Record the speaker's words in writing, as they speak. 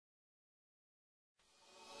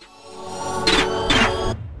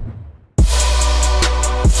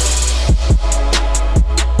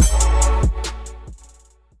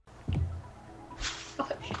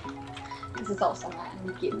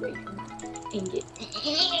can get.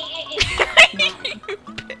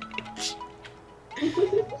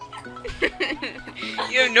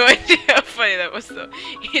 You have no idea how funny that was though.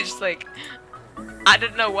 He's just like, I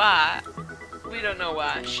don't know why. We don't know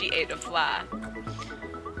why. She ate a fly.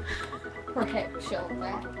 Okay, chill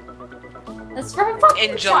that. That's from a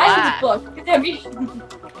fucking In July. child's book. Have you...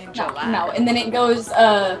 In July. No, and then it goes,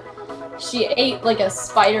 she ate like a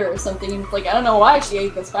spider or something, and it's like, I don't know why she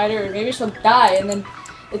ate the spider, or maybe she'll die, and then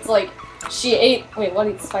it's like, she ate, wait, what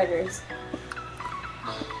eats spiders?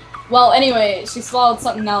 Well, anyway, she swallowed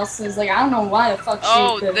something else, and it's like, I don't know why the fuck she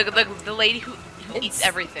ate the lady who eats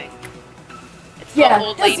everything. It's yeah, the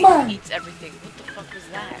old that's lady mine. who eats everything. What the fuck was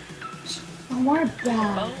that? Don't worry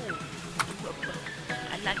about it. Oh.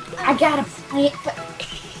 I gotta play it, but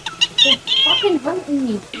they're fucking hurting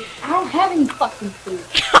me. I don't have any fucking food.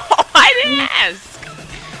 Oh, I didn't ask.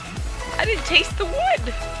 I didn't taste the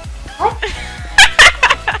wood. What?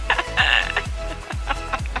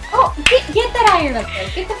 Oh, get that iron up there.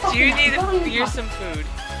 Get the fucking. Do you need iron. here's some food?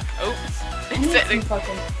 Oops. I need some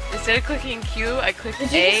fucking. Instead of clicking Q, I clicked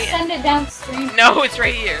Did A. you just send it downstream? No, it's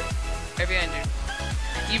right here. Right behind you.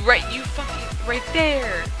 You fucking right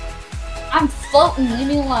there. I'm floating. Leave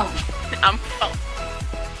me alone. I'm floating.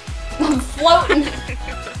 I'm floating.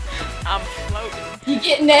 I'm floating. You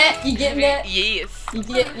getting that? You getting that? Yes. You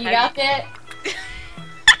got that?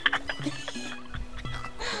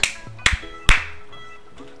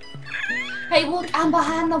 Hey, look! I'm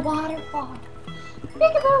behind the waterfall.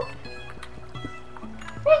 Peekaboo.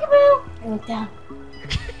 Peekaboo. Hey, look down.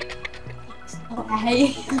 Oh,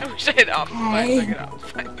 hey. I wish I had optified so I could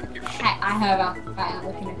optify your face. I have optified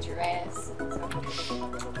looking at your ass.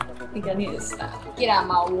 So, I think I need to stop. Get out of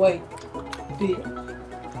my way, bitch.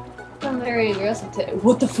 I'm very aggressive today.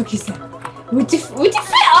 What the fuck is that? What the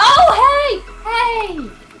oh, hey!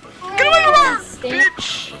 Get away from her, Stand.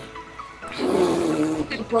 bitch!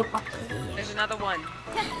 You broke my There's another one.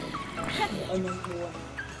 another one.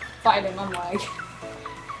 Fight him, I'm like.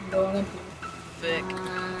 I'm going up here. Thick.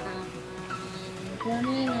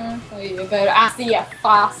 Oh, you better. I see a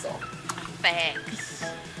fossil. Facts.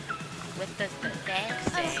 What does the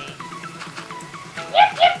fact say?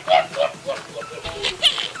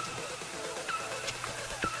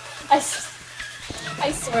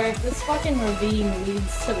 I swear, if this fucking ravine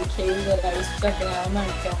leads to the cave that I was checking out, I'm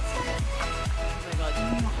gonna kill someone.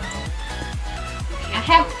 Oh my god. I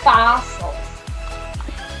have fossils.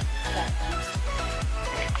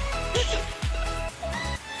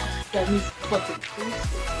 That means fucking crazy.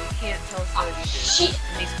 You can't tell so Oh, shit!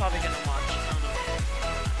 And he's probably gonna watch. I don't know.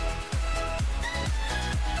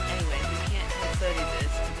 Anyway, we can't tell Sody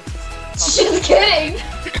this. Just kidding!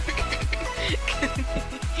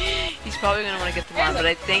 He's probably gonna want to get the mod, but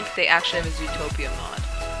I think they actually have a Zootopia mod.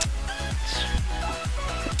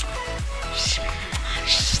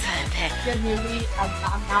 Good movie.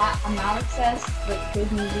 I'm not obsessed, but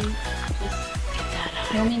good movie. Just Get that on.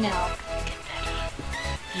 kill me now. Get that on.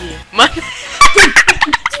 Yeah.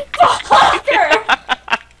 Fucker!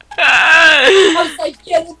 I was like,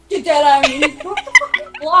 yeah, let's get that out of me. What the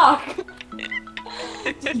fucking block?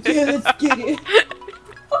 Yeah, let's get it.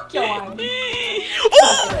 Fuck your iron.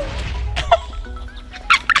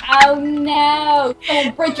 Oh no!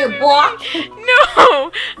 Don't break your block!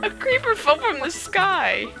 No! A creeper fell from the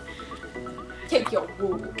sky! Take your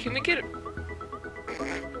wool. Can we get it?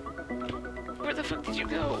 Where the fuck did you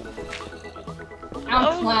go?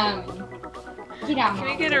 I'm climbing. Get out of Can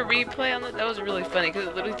my we get way. a replay on that? That was really funny because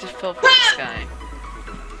it literally just fell from the sky.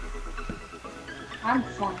 I'm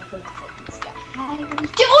flying from the fucking sky. Oh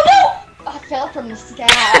no! I fell from the sky.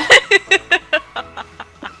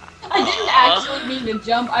 I didn't actually mean to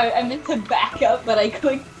jump. I meant to back up, but I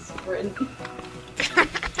clicked sprint.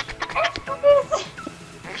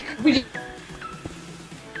 We just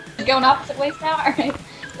going opposite ways now? Alright.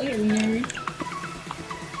 Later, nerd.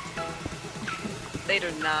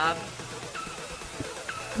 Later, knob.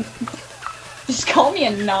 Just call me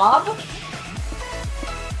a knob?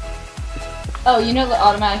 Oh, you know the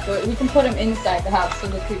automatic door. We can put him inside the house so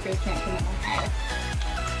the creepers can't come out.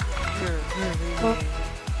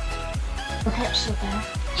 Perhaps she'll die.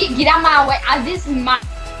 Get out of my way. This is my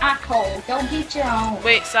hole. Go get your own.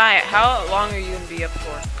 Wait, Sai, how long are you gonna be up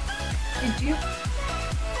for? Did you?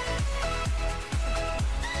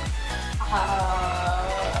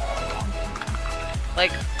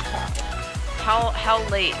 Like, how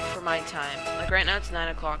late for my time? Like right now it's 9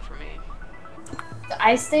 o'clock for me.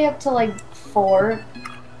 I stay up till like 4.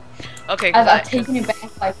 Okay, I've taken it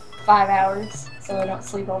back like 5 hours, so I don't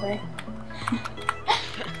sleep all day.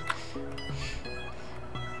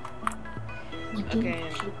 You Okay.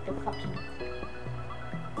 didn't shoot the fucking...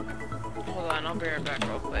 Hold on. on, I'll be right back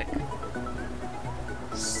real quick.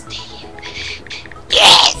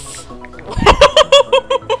 Yes!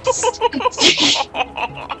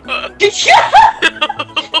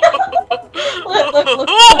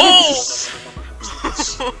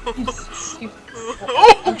 look.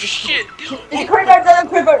 Oh shit! It's a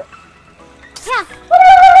quiver.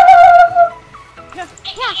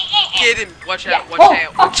 Get him! Watch out!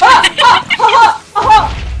 Watch out!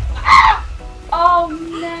 Oh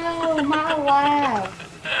no, my laugh.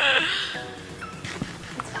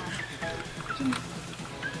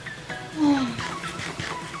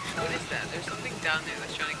 What is that? There's something down there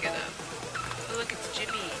that's trying to get up. Oh look, it's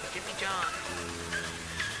Jimmy John.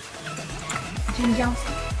 Jimmy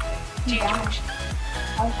Johnson. Jimmy Johnson.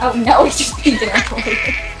 Oh no, he's just being there.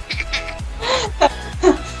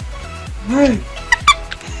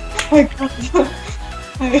 Hey.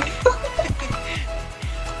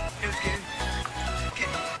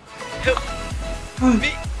 Help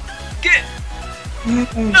me get up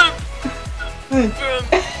from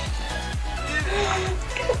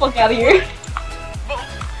Get the fuck out of here.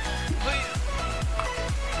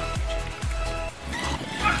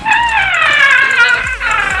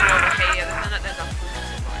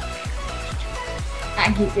 I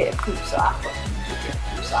give it a poop, so I fucking give it a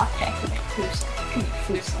poop, so I can't give it a poop, so give me a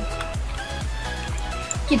poop, so.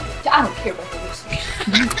 I don't care about the poop.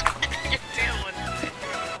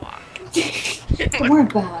 Don't worry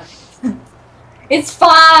about it. It's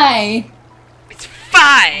fine. It's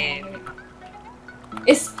fine.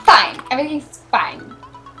 It's fine. Everything's fine.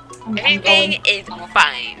 Everything is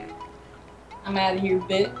fine. I'm out of here,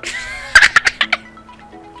 bitch.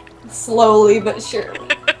 Slowly but surely.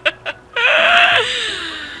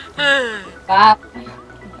 Bye,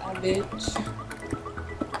 bitch.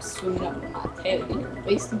 Swimming up with my tail and you're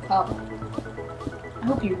wasting cover. I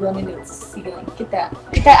hope you run into the ceiling. Get that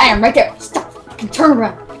iron right there. Stop. Fucking turn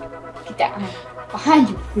around. Get that iron behind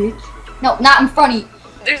you, bitch. No, not in front of you.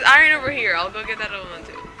 There's iron over here. I'll go get that other one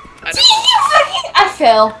too. I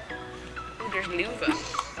fell. There's Luva.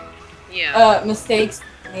 Yeah. Mistakes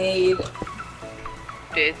made.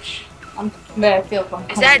 Bitch. I feel from.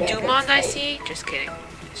 Is that Dumont I see? Just kidding.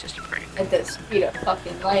 It's just a prank. At the speed of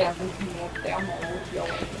fucking light, I'm looking up there. I'm gonna look you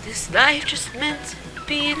away. This life just meant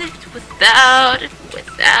being it without him.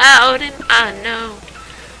 Without him, I know.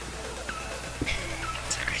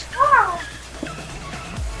 It's alright. Wow.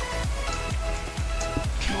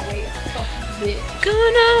 No, wait, fucking bitch.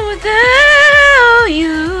 Going on without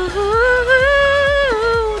you.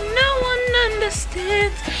 No one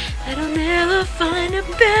understands that I'll never find a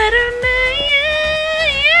better man.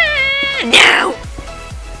 No!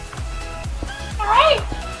 Alright.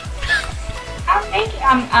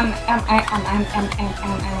 I'm out.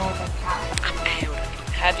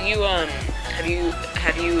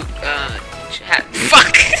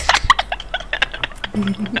 Fuck!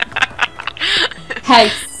 Hey,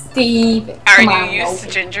 Steve. Are you used to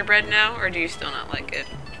gingerbread now, or do you still not like it?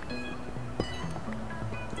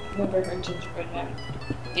 Never heard gingerbread now.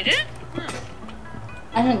 You did? No.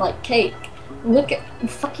 I didn't like cake. Look at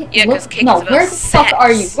fucking. Yeah, because cake is about where the fuck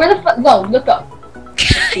are you? Where the fuck? No, look up.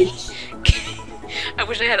 I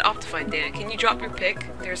wish I had Optifine, Dan. Can you drop your pick?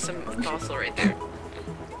 There's some fossil right there.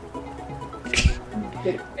 I'm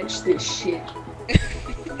gonna fetch this shit.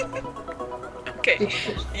 Okay.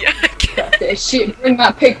 Yeah, I can. Drop that shit. Bring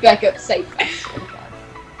my pick back up safe.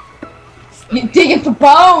 You're digging for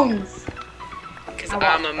bones! Because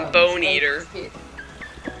I'm a bone eater.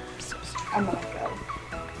 I'm gonna go.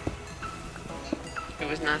 It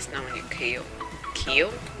was nice knowing you, Keel.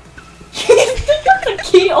 Keel?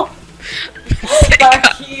 Keel! My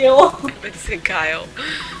keel! Let's say Kyle.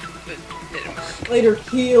 But it didn't work. Later,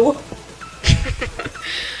 keel.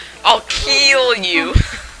 I'll keel you!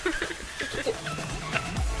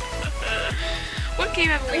 What game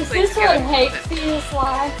haven't we Is played this together? what hate feels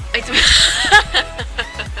like?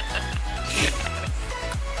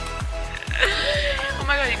 Oh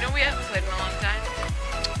my god, you know we haven't played in a long time?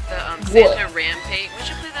 The Santa Rampage. We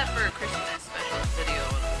should play that for a Christmas special video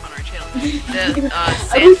on our channel. The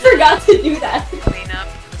Santa we forgot to do that. Cleanup,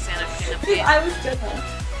 the Santa cleanup game. I was gonna.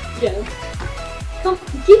 Yeah. Come,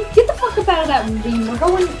 get the fuck up out of that ravine. We're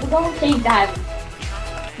going cave diving.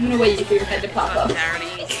 I'm gonna wait for your head to pop up.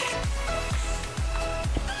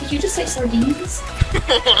 Did you just say sardines?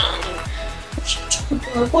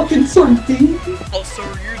 Fucking sardines. Oh,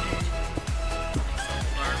 sardines.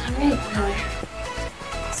 Alright.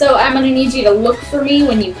 So I'm gonna need you to look for me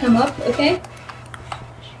when you come up, okay?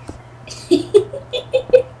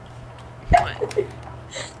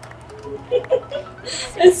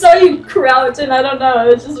 I saw you crouch and I don't know,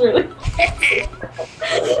 it was just really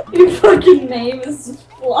you fucking name is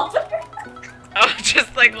Flopper. Oh,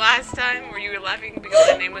 just like last time where you were laughing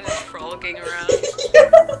because my name was just frolicking around.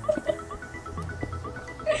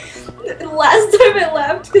 Last time I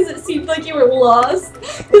laughed because it seemed like you were lost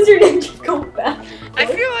because your name kept going back. I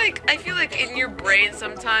feel like in your brain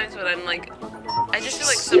sometimes when I'm like, I just feel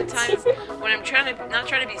like sometimes when I'm not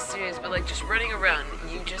trying to be serious, but like just running around,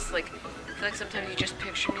 you just like, I feel like sometimes you just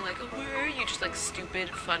picture me like, oh, where are you? Just like stupid,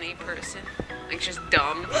 funny person. Like just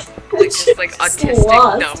dumb. Like just like autistic,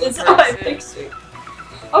 dumb person.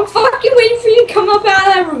 I'm fucking waiting for you to come up out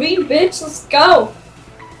of that ravine, bitch. Let's go.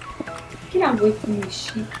 Get out away from me,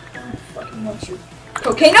 sheep. I don't fucking want you.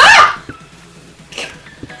 Cocaine. Ah!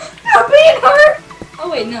 I'm being hurt! Oh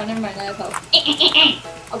wait, no, never mind, I have health.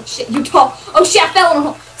 Oh shit, you tall. Oh shit, I fell in a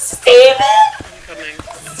hole. Steven! I'm coming.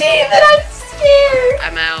 Steven, I'm scared!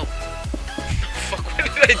 I'm out. Fuck, what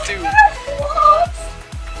did I do?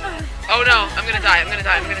 I'm Oh no, I'm gonna die, I'm gonna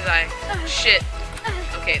die. Shit.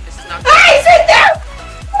 Okay, this is not good. Ah, he's right there!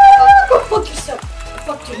 Oh, go fuck yourself.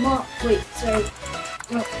 Fuck your mom. Wait, sorry.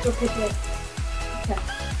 No, go pick it. Okay.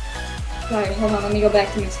 Sorry, hold on, let me go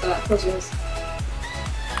back to my spot. Close your eyes.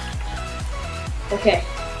 Okay.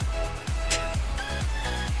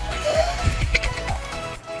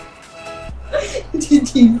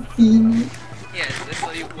 Did you see me? Yes, that's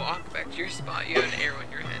how you walk back to your spot. You have an arrow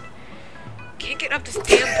in your head. Can't get up this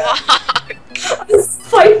damn block! I'm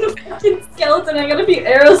fighting a fucking skeleton. I got a few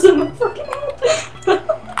arrows in my fucking head.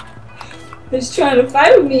 He's trying to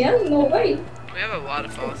fight with me. I don't know way. We have a lot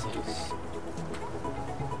of fossils.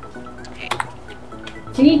 Hey.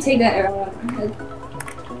 Can you take that arrow out of my head?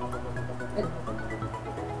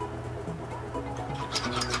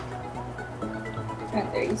 Right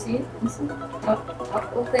there, you see it? You see it?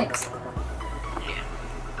 Oh, thanks. Yeah.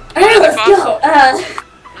 Alright, let's fossil. go.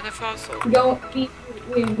 Another fossil. We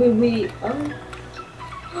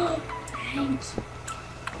oh. Thanks.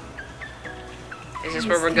 Is this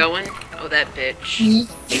where we're going? Oh, that bitch.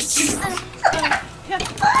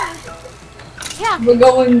 Yeah. We're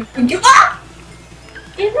going. Ah!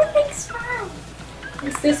 Everything's fine.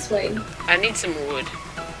 It's this way. I need some wood.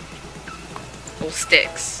 Oh,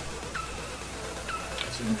 sticks.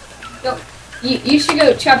 Go. You should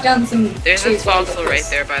go chop down some. There's a fossil right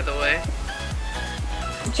there, by the way.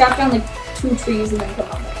 Chop down like 2 trees and then come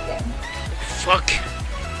on back down. Fuck.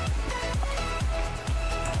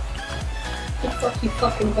 The fuck you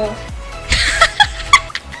fucking about?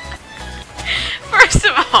 First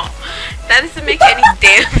of all, that doesn't make any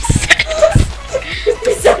damn sense.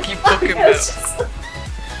 What you fucking about?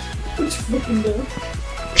 What you fucking about?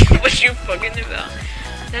 What you fucking about?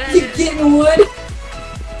 You getting wood?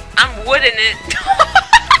 I'm wooding it.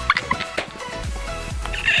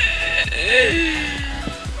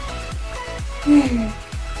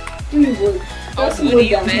 Give me wood. Throw some wood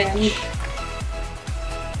down here.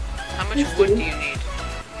 How much wood do you need?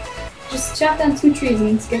 Just chop down 2 trees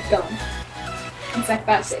and let's get going. It's like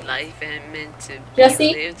that's it. Life ain't meant to be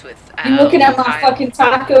Jesse, lived without. I'm looking at my fucking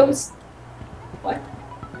tacos. What?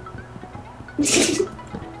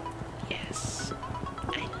 Yes.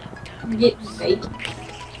 I love tacos.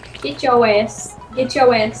 Get your ass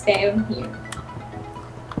down here.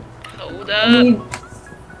 Hold I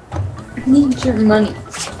up. need your money.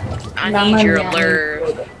 I need your lure.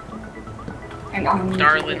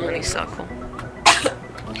 Darling honeysuckle.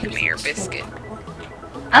 Give me your biscuit.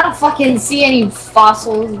 I don't fucking see any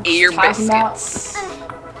fossils. Ear biscuits.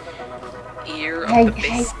 Ear of the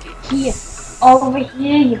biscuits. Here. Over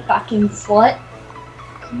here, you fucking slut.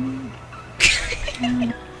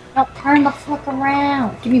 Now turn the fuck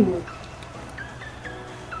around. Give me wood.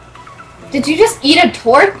 Did you just eat a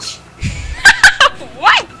torch?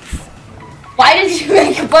 What? Why did you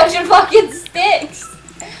make a bunch of fucking sticks?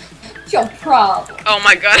 What's your problem? Oh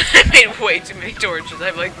my god, I made way too many torches. I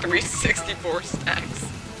have like 364 stacks.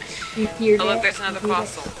 You hear Oh look, that? there's another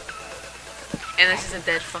fossil. And this is a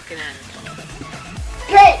dead fucking end.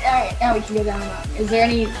 Great! Alright, now we can go down the mountain. Is there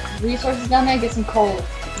any resources down there? Get some coal.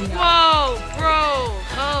 You know. Whoa, bro!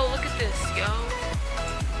 Oh, look at this, yo.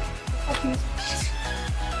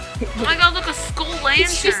 Oh my god, look, a skull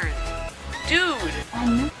lantern! Dude! I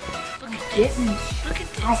know. Look at Get this. me. Look at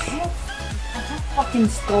this. I have fucking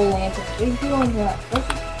skull lanterns. What are you doing with that?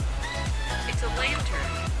 It's a lantern.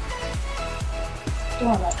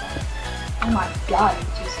 Doing that thing. Oh my god, you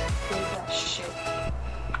just did that shit.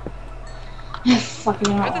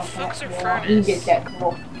 Fucking Where the fuck's our You furnace? get that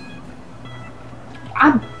coal. I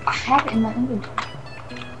have it in my inventory.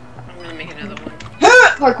 I'm gonna make another one.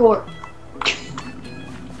 Parkour.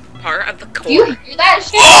 Part of the core. Do you hear that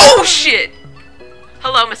shit? Oh shit!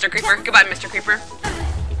 Hello, Mr. Creeper. Goodbye, Mr. Creeper.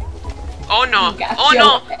 Oh no! Oh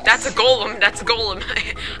no! That's a golem. That's a golem.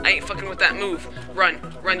 I ain't fucking with that move. Run.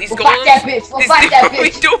 Run. These We'll golems. fight that bitch. We'll fight that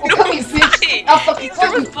bitch. We don't know come here, who's bitch. fighting. I'll fucking He's kill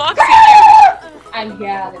throwing you. blocks at you. I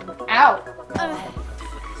got him. Ow.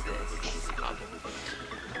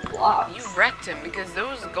 Blocks. You wrecked him because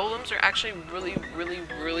those golems are actually really, really,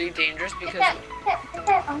 really dangerous because I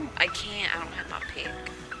can't. I don't have my pick.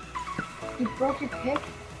 You broke your pick?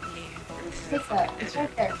 Yeah. Take that. It's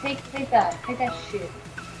right there. Take that. Take that shit.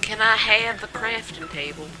 Can I have the crafting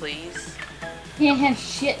table, please? You can't have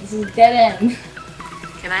shit. This is a dead end.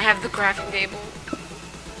 Can I have the crafting table?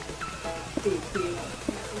 Do you want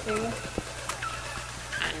the crafting table?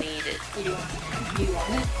 I need it. Do you want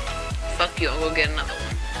it? Fuck you, I'll go get another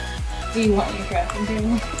one. Do you want your crafting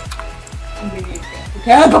table? I'm giving you a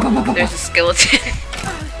crafting table. There's a skeleton.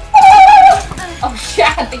 Oh shit,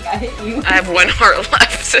 I think I hit you. I have 1 heart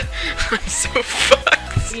left. I'm so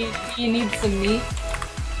fucked. You need some meat?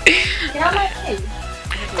 Get out of my face.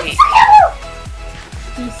 I have meat.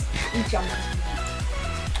 He's jumping.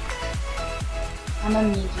 I'm gonna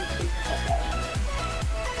need you to pick that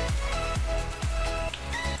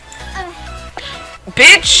up.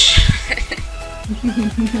 Bitch!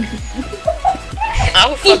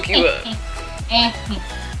 I'll fuck you up.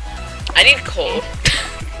 I need coal.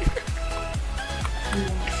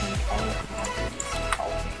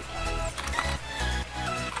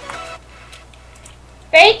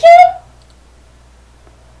 Bacon?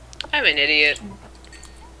 I'm an idiot.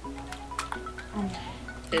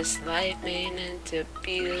 This life ain't meant to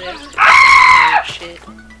be lived. Shit.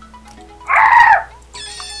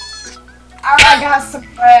 I got some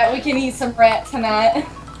rat. We can eat some rat tonight.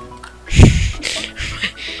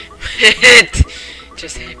 It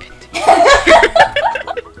just happened.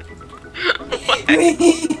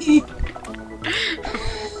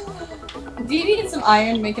 Do you need some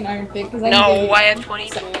iron? Make an iron pick? Cause No, I have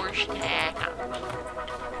 24 stack.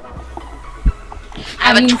 I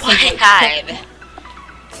have a 25.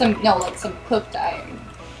 Some cooked iron.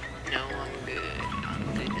 No, I'm good.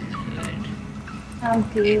 I'm good in the hood. I'm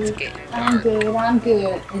good. It's getting dark. I'm good. I'm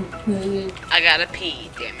good in the hood. I gotta pee,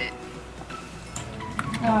 damn it.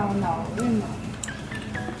 Oh no, you're not.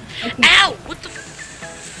 Ow! What the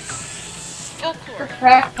folklore?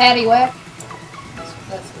 Crack, patty whack.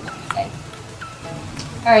 That's what I say.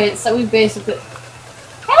 Alright, so we basically...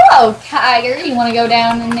 Hello, Tiger! You wanna go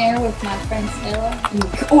down in there with my friend Stella?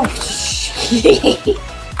 Oh, shit!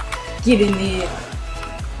 Get in there.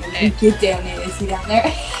 You get down there. Is he down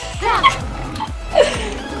there?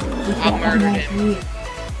 I'll murder him.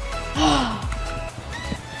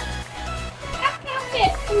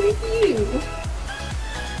 Who are you?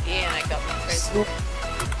 Yeah, I got my present.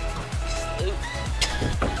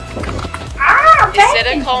 Ah, Instead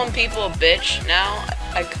of calling people a bitch, now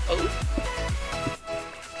I code.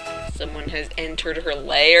 Someone has entered her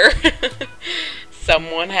lair.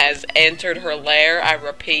 Someone has entered her lair. I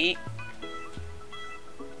repeat.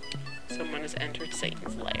 Someone has entered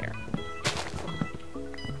Satan's lair.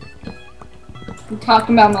 You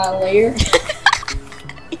talking about my lair?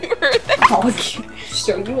 You heard that? I'll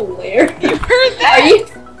show you a lair. You heard that? Are you?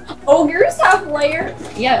 Ogres have lair?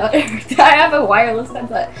 Yeah, I have a wireless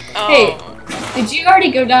headset. Oh. Hey, did you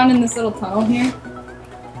already go down in this little tunnel here?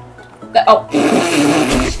 Oh.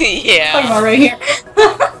 Yeah. Talking about right here.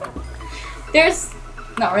 There's...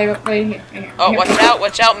 No, right here. Right here. Oh,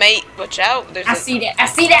 watch out, mate. Watch out. There's I see that.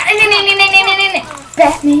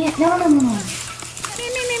 Batman. No.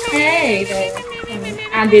 Hey, there.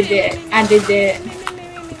 I did that.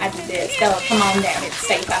 Stella, come on down. It's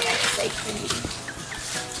safe. I make it safe for you.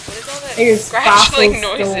 What is all that There's scratching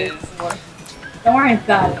fossils noises? still. Don't worry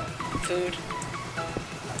about it. Food.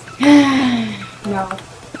 No.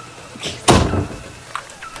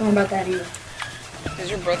 Don't worry about that either. Does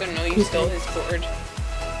your brother know you stole his cord?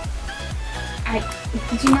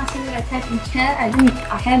 Did you not see what I typed in chat?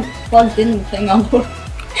 I hadn't plugged in the thing all the way.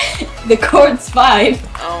 The cord's fine.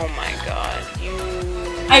 Oh my god, you...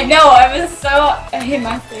 I know, I hit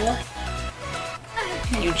my face.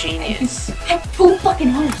 You genius. I have 2 fucking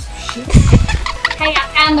arms, shit. Hey, I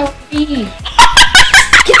found the ravine.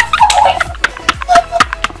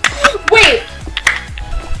 Wait!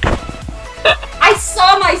 I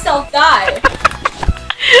saw myself die!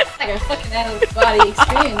 Like a fucking out of body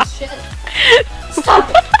experience, shit. Stop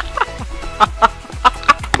it!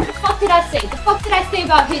 The fuck did I say? The fuck did I say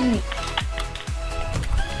about hitting me?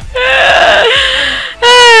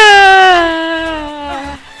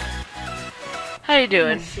 How you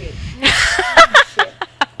doing? Oh, shit.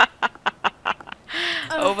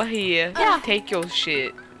 Over here. Yeah. Take your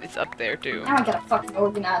shit. It's up there too. Now I gotta fucking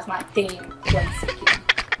organize my damn place again.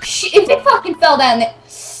 Shit, if it fucking fell down there.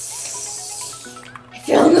 If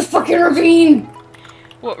still in the fucking ravine.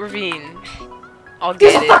 What ravine? I'll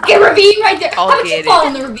There's get a it. fucking ravine right there. I'll How did get you fall it.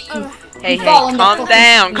 in the ravine? Hey, You fall in the calm fucking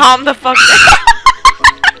down. ravine. Calm the fuck down.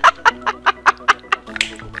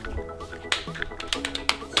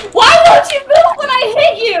 Why won't you move when I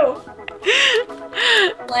hit you?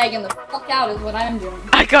 Lagging the fuck out is what I'm doing.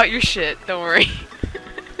 I got your shit. Don't worry.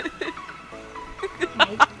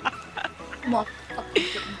 Come on.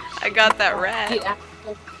 I got that rat. Get out.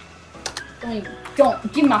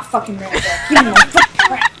 Don't give me my fucking rat back. Give me my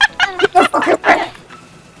fucking rat. Give me my fucking rat.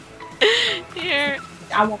 Here.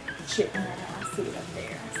 I want shit. I see it up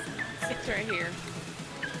there. It's right here.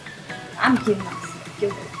 I'm getting myself.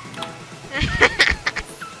 Give it.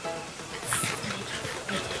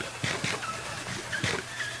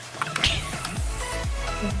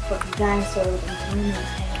 Fucking dinosaurs and humans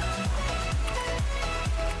hanging on.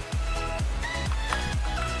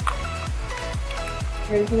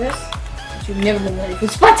 Ready for this? But you've never been ready for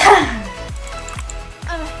spot time!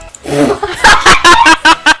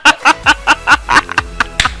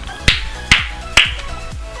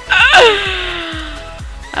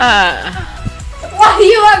 Why do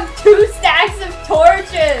you have 2 stacks of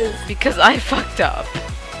torches? Because I fucked up.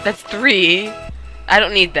 That's 3. I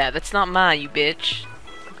don't need that. That's not mine, you bitch.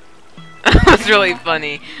 That was really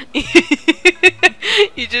funny.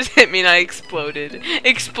 You just hit me and I exploded.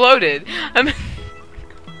 Exploded!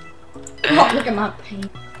 Oh, look at my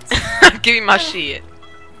paint. Give me my shit.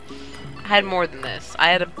 I had more than this. I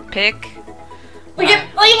had a pick. Look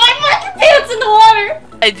at my fucking pants in the water!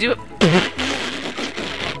 I do.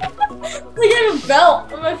 Look at a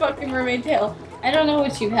belt on my fucking mermaid tail. I don't know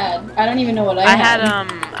what you had. I don't even know what I had.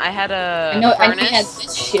 I had a I know furnace. I had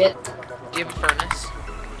this shit. Do you have a furnace?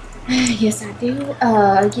 Yes, I do.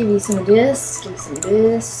 I'll give you some of this. Give you some of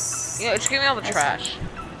this. Yeah, just give me all the trash.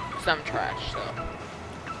 Some trash, so.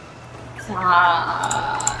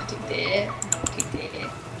 Take that. Take that.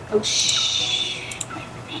 Oh, shh.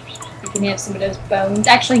 You can have some of those bones.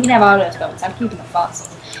 Actually, you can have all those bones. I'm keeping the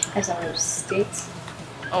fossils. I have some of those sticks.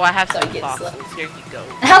 Oh, I have So some it gets fossils. slow. Here you go.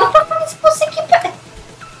 How the fuck am I supposed to keep it?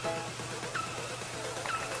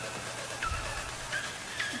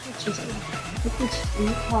 Look at you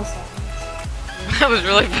fossils. That was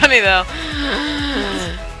really funny though.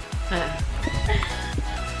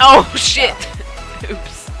 Oh shit!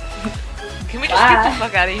 Oops. Can we just get the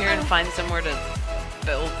fuck out of here and find somewhere to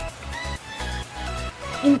build?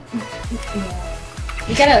 Yeah.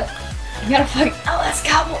 You gotta fucking. Oh, let's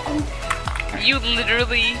go. You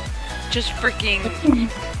literally just freaking.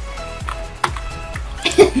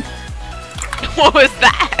 What was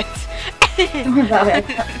that? Don't worry about it.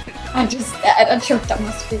 I choked on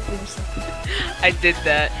my spit or something. I did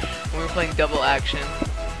that when we were playing double action.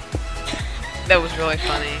 That was really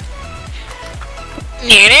funny.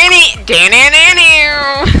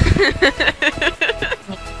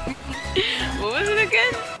 What was it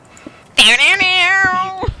again?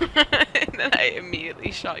 And then I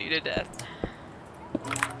immediately shot you to death.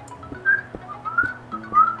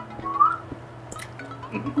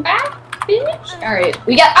 Alright,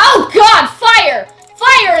 we got. Oh god, fire!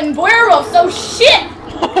 Fire and werewolves! Oh shit!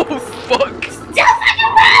 Oh fuck! Just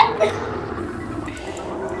fucking run!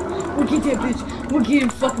 We'll get that bitch. We'll get him.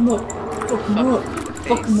 Fuck him up. Fuck him up.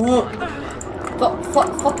 Fuck him up.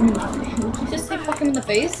 Fuck him in the face. Did you just say fuck him in the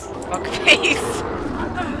face? Fuck face!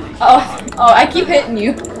 Oh, I keep hitting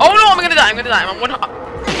you. Oh no, I'm gonna die, I'm on one hop.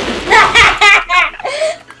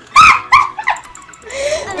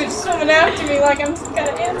 They're swimming after me like I'm some kind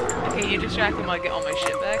of animal. Okay, you distract him while I get all my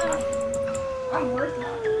shit back. I'm working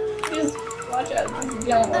on it. Just watch out.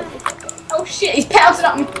 Oh shit, he's pouncing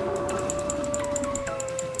on me.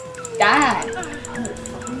 Die.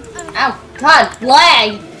 Oh god,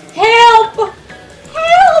 lag. Help!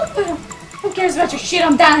 Help! Who cares about your shit?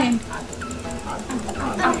 I'm dying.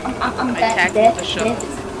 I'm attacked dead. with the shovel.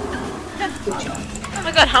 Oh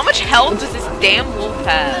my god, how much health does this damn wolf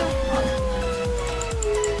have?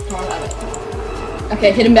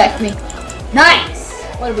 Okay, hit him back to me. Nice!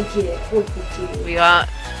 What did we get? What did we get? We got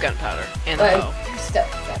gunpowder and a bow. Your stuff.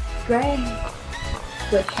 Great.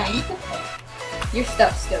 What kind of stuff? Your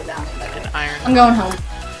stuff's still down there. And iron. I'm going home.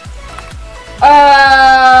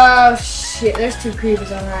 Shit. There's 2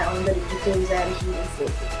 creepers on that one, but if you goes out of here,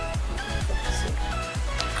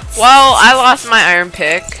 Well, I lost my iron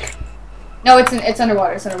pick. no, it's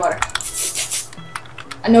underwater. It's underwater.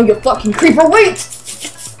 I know you're fucking creeper. Wait.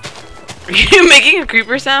 Are you making a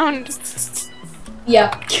creeper sound?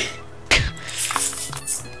 Yeah.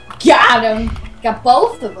 Got him. Got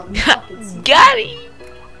both of them. Got him.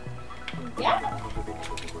 Yeah.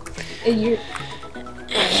 And you're.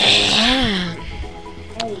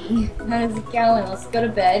 Hey, how's it going? Let's go to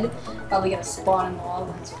bed. Probably gonna spawn in the wall,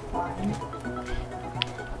 that's fine.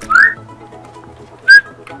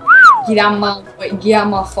 Get out my way, get out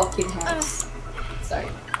my fucking house. Sorry.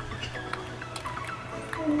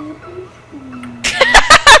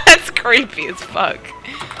 That's creepy as fuck.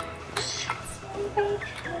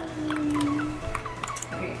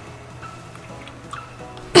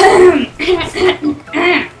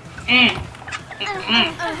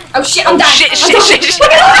 Oh shit, I'm dying! Shit.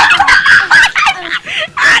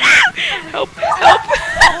 Help, help.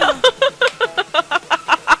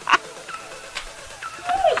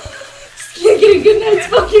 Can't get a good night's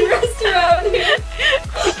fucking rest around here.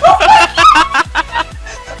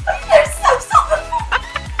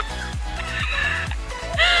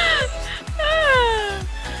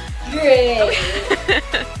 Great.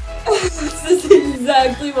 This is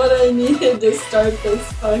exactly what I needed to start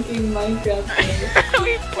this fucking Minecraft game.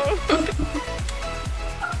 We both.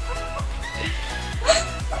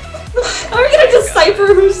 I'm gonna decipher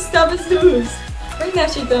whose stuff is whose. Bring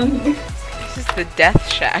that shit down here. This is the death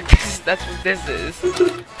shack. That's what this is.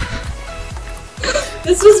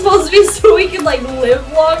 This was supposed to be so we could like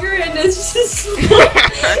live longer, and it's just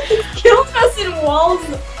it killed us in walls.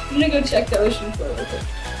 I'm gonna go check the ocean floor real quick.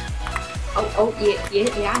 Oh,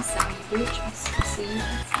 yeah, I saw you, bitch. I see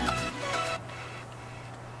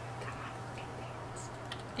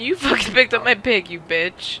you. You fucking picked up my pig, you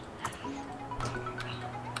bitch.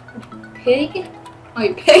 Pig? Oh,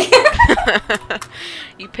 you pig?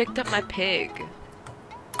 You picked up my pig.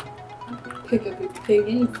 Pick up a pig,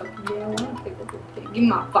 any fucking day I want to pick up a pig. Give me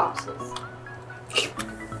my fossils.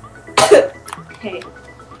 Okay.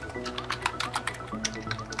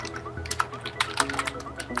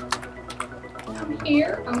 I'm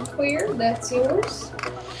here, I'm clear, that's yours.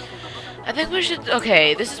 I think we should.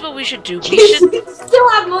 Okay, this is what we should do. We should. Still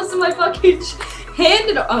have most of my fucking hand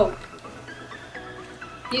and oh.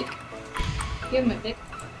 You have my dick.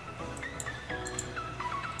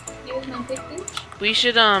 You have my dick, bitch.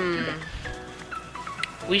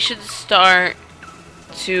 We should start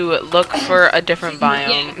to look for a different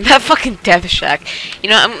biome. Yeah. That fucking death shack. You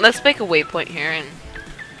know, let's make a waypoint here and.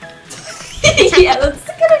 Yeah, that's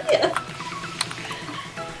a good idea.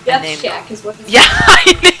 Death shack is what it's yeah, I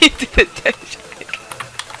named the death shack.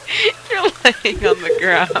 You're laying on the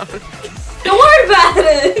ground. Don't worry about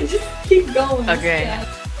it. Just keep going. Okay. Yeah.